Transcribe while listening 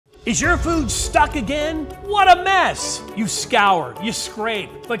Is your food stuck again? What a mess! You scour, you scrape,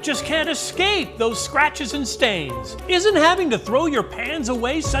 but just can't escape those scratches and stains. Isn't having to throw your pans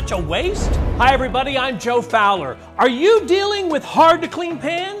away such a waste? Hi everybody, I'm Joe Fowler. Are you dealing with hard to clean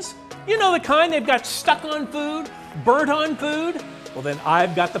pans? You know the kind they've got stuck on food, burnt on food? Well then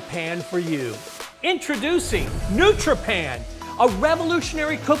I've got the pan for you. Introducing NutriPan, a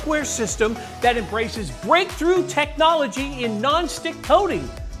revolutionary cookware system that embraces breakthrough technology in non-stick coating,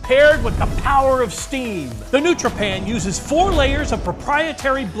 paired with the power of steam. The NutriPan uses 4 layers of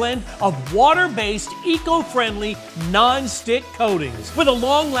proprietary blend of water-based, eco-friendly, non-stick coatings with a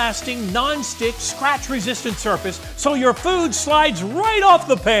long-lasting, non-stick, scratch-resistant surface so your food slides right off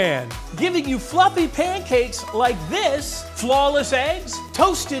the pan, giving you fluffy pancakes like this, flawless eggs,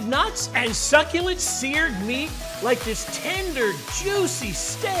 toasted nuts, and succulent seared meat like this tender, juicy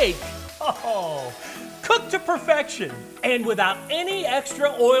steak. Oh, cooked to perfection and without any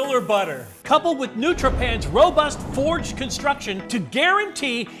extra oil or butter. Coupled with NutriPan's robust forged construction to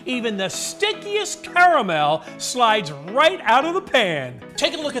guarantee even the stickiest caramel slides right out of the pan.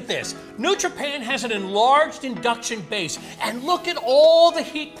 Take a look at this. NutriPan has an enlarged induction base, and look at all the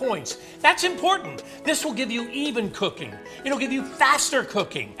heat points. That's important. This will give you even cooking. It'll give you faster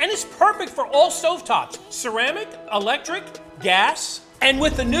cooking, and it's perfect for all stovetops: ceramic, electric, gas. And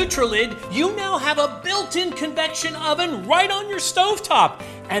with the NutriLid, you now have a built-in convection oven right on your stovetop,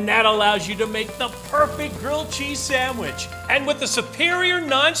 and that allows you to make the perfect grilled cheese sandwich. And with the superior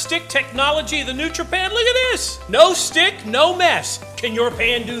non-stick technology of the NutriPan, look at this! No stick, no mess. Can your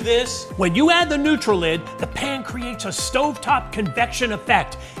pan do this? When you add the NutriLid, the pan creates a stovetop convection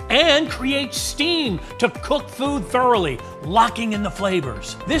effect and creates steam to cook food thoroughly, locking in the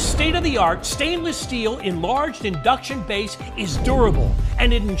flavors. This state-of-the-art stainless steel enlarged induction base is durable,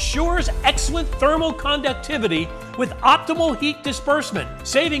 and it ensures excellent thermal conductivity with optimal heat disbursement,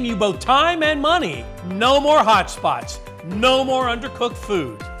 saving you both time and money. No more hot spots, no more undercooked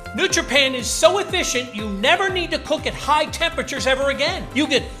food. NutriPan is so efficient you never need to cook at high temperatures ever again. You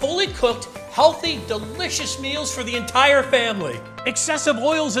get fully cooked, healthy, delicious meals for the entire family. Excessive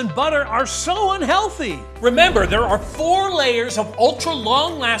oils and butter are so unhealthy. Remember, there are 4 layers of ultra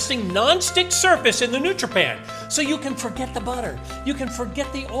long-lasting non-stick surface in the NutriPan, so you can forget the butter, you can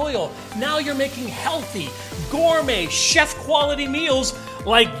forget the oil. Now you're making healthy, gourmet, chef-quality meals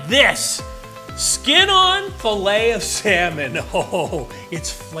like this. Skin-on filet of salmon. Oh,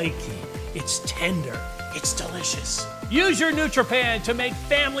 it's flaky, it's tender, it's delicious. Use your NutriPan to make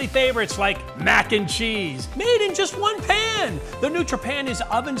family favorites like mac and cheese, made in just 1 pan. The NutriPan is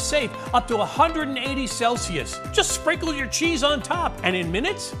oven safe up to 180 Celsius. Just sprinkle your cheese on top, and in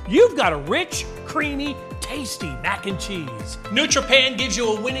minutes, you've got a rich, creamy, tasty mac and cheese. NutriPan gives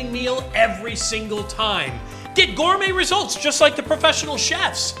you a winning meal every single time. Get gourmet results just like the professional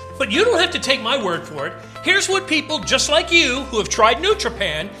chefs. But you don't have to take my word for it. Here's what people just like you who have tried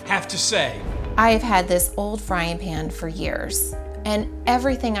NutriPan have to say. I've had this old frying pan for years, and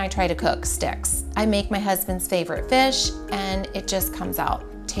everything I try to cook sticks. I make my husband's favorite fish, and it just comes out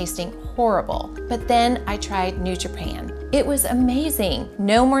tasting horrible. But then I tried NutriPan. It was amazing.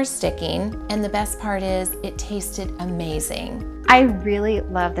 No more sticking, and the best part is it tasted amazing. I really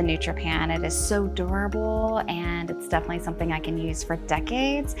love the NutriPan. It is so durable, and it's definitely something I can use for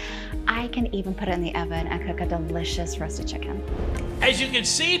decades. I can even put it in the oven and cook a delicious roasted chicken. As you can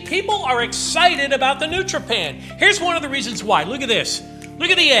see, people are excited about the NutriPan. Here's one of the reasons why. Look at this.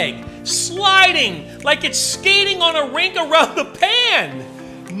 Look at the egg, sliding like it's skating on a rink around the pan.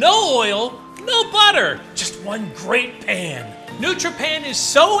 No oil, no butter, just one great pan. NutriPan is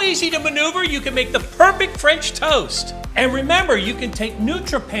so easy to maneuver, you can make the perfect French toast. And remember, you can take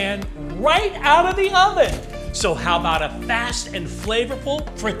NutriPan right out of the oven. So how about a fast and flavorful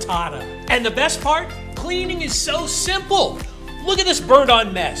frittata? And the best part, cleaning is so simple. Look at this burnt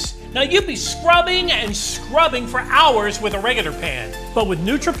on mess. Now you'd be scrubbing and scrubbing for hours with a regular pan. But with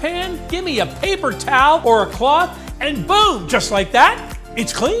NutriPan, give me a paper towel or a cloth and boom, just like that,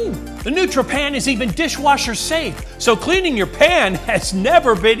 it's clean. The NutriPan is even dishwasher safe, so cleaning your pan has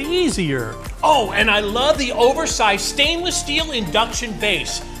never been easier. Oh, and I love the oversized stainless steel induction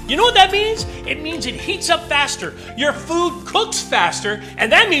base. You know what that means? It means it heats up faster, your food cooks faster,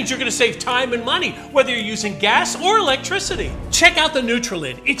 and that means you're gonna save time and money, whether you're using gas or electricity. Check out the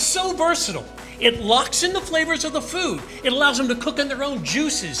NutriLid. It's so versatile. It locks in the flavors of the food. It allows them to cook in their own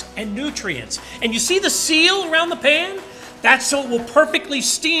juices and nutrients. And you see the seal around the pan? That's so it will perfectly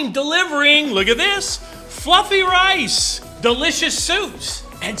steam, delivering, look at this, fluffy rice, delicious soups,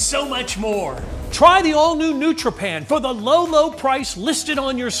 and so much more. Try the all-new NutriPan for the low price listed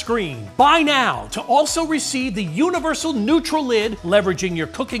on your screen. Buy now to also receive the universal neutral lid, leveraging your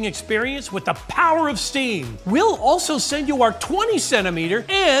cooking experience with the power of steam. We'll also send you our 20 centimeter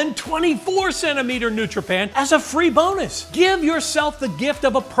and 24 centimeter NutriPan as a free bonus. Give yourself the gift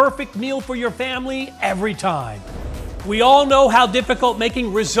of a perfect meal for your family every time. We all know how difficult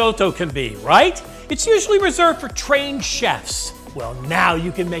making risotto can be, right? It's usually reserved for trained chefs. Well, now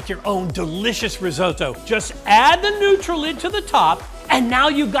you can make your own delicious risotto. Just add the NutriLid to the top, and now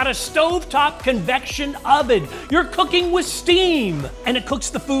you've got a stovetop convection oven. You're cooking with steam, and it cooks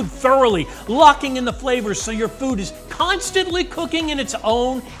the food thoroughly, locking in the flavors so your food is constantly cooking in its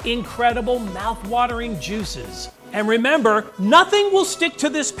own incredible mouth-watering juices. And remember, nothing will stick to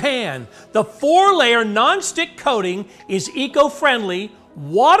this pan. The 4-layer non-stick coating is eco-friendly,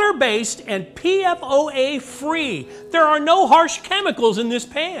 water-based, and PFOA-free. There are no harsh chemicals in this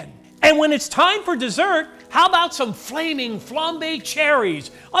pan. And when it's time for dessert, how about some flaming flambé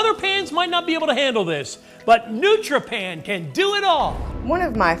cherries? Other pans might not be able to handle this, but NutriPan can do it all. One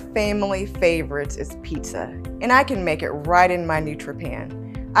of my family favorites is pizza, and I can make it right in my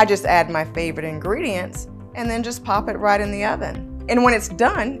NutriPan. I just add my favorite ingredients and then just pop it right in the oven. And when it's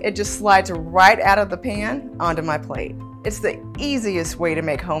done, it just slides right out of the pan onto my plate. It's the easiest way to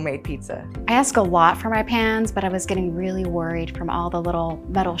make homemade pizza. I ask a lot for my pans, but I was getting really worried from all the little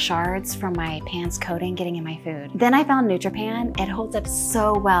metal shards from my pan's coating getting in my food. Then I found NutriPan. It holds up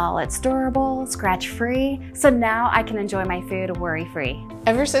so well. It's durable, scratch-free, so now I can enjoy my food worry-free.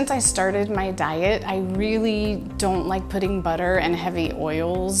 Ever since I started my diet, I really don't like putting butter and heavy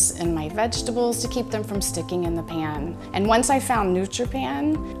oils in my vegetables to keep them from sticking in the pan. And once I found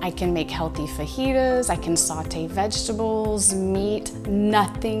NutriPan, I can make healthy fajitas, I can saute vegetables, meat,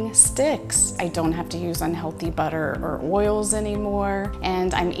 nothing sticks. I don't have to use unhealthy butter or oils anymore,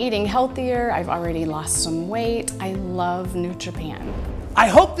 and I'm eating healthier. I've already lost some weight. I love NutriPan. I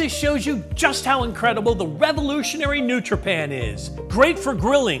hope this shows you just how incredible the revolutionary NutriPan is. Great for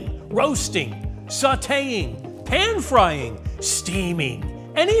grilling, roasting, sautéing, pan frying,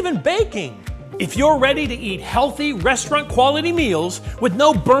 steaming, and even baking. If you're ready to eat healthy, restaurant-quality meals with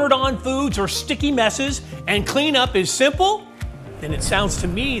no burnt-on foods or sticky messes, and cleanup is simple, then it sounds to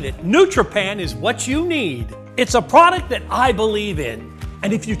me that NutriPan is what you need. It's a product that I believe in,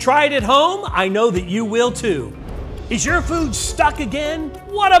 and if you try it at home, I know that you will too. Is your food stuck again?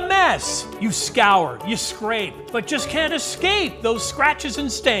 What a mess! You scour, you scrape, but just can't escape those scratches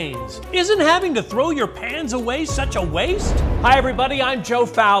and stains. Isn't having to throw your pans away such a waste? Hi everybody, I'm Joe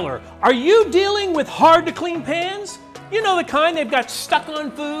Fowler. Are you dealing with hard to clean pans? You know the kind they've got stuck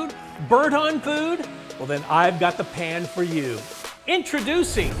on food, burnt on food? Well then I've got the pan for you.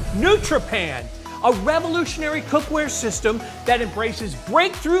 Introducing NutriPan, a revolutionary cookware system that embraces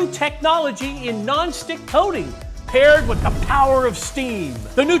breakthrough technology in non-stick coating, paired with the power of steam.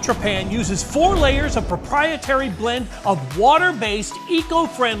 The NutriPan uses 4 layers of proprietary blend of water-based,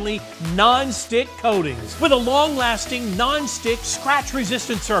 eco-friendly, non-stick coatings with a long-lasting, non-stick,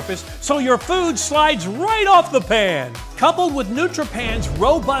 scratch-resistant surface so your food slides right off the pan. Coupled with NutriPan's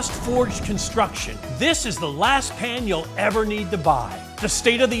robust forged construction, this is the last pan you'll ever need to buy. The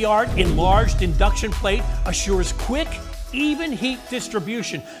state-of-the-art enlarged induction plate assures quick, even heat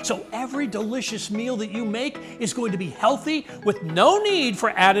distribution, so every delicious meal that you make is going to be healthy with no need for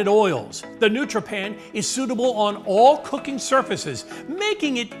added oils. The NutriPan is suitable on all cooking surfaces,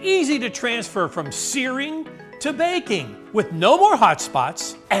 making it easy to transfer from searing to baking, with no more hot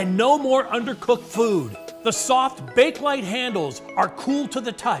spots and no more undercooked food. The soft Bakelite handles are cool to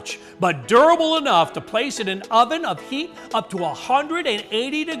the touch, but durable enough to place in an oven of heat up to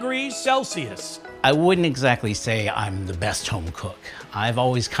 180 degrees Celsius. I wouldn't exactly say I'm the best home cook. I've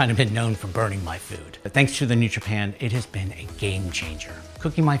always kind of been known for burning my food. But thanks to the NutriPan, it has been a game changer.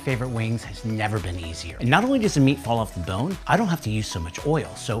 Cooking my favorite wings has never been easier. And not only does the meat fall off the bone, I don't have to use so much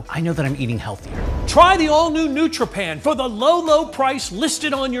oil, so I know that I'm eating healthier. Try the all-new NutriPan for the low price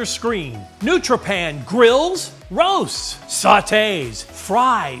listed on your screen. NutriPan grills, roasts, sautés,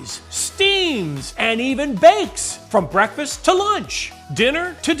 fries, steams, and even bakes. From breakfast to lunch,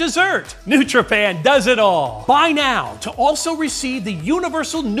 dinner to dessert, NutriPan does it all. Buy now to also receive the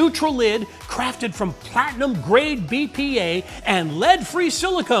universal neutral lid crafted from platinum grade BPA and lead-free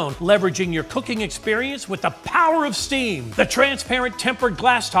silicone, leveraging your cooking experience with the power of steam. The transparent tempered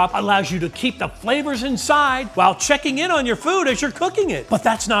glass top allows you to keep the flavors inside while checking in on your food as you're cooking it. But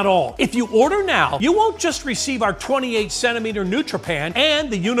that's not all. If you order now, you won't just receive our 28 centimeter NutriPan and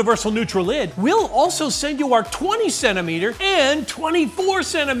the universal neutral lid. We'll also send you our 20 centimeter and 24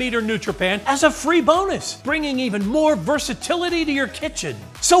 24-centimeter NutriPan as a free bonus, bringing even more versatility to your kitchen.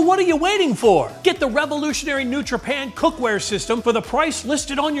 So what are you waiting for? Get the revolutionary NutriPan cookware system for the price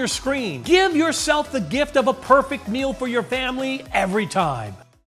listed on your screen. Give yourself the gift of a perfect meal for your family every time.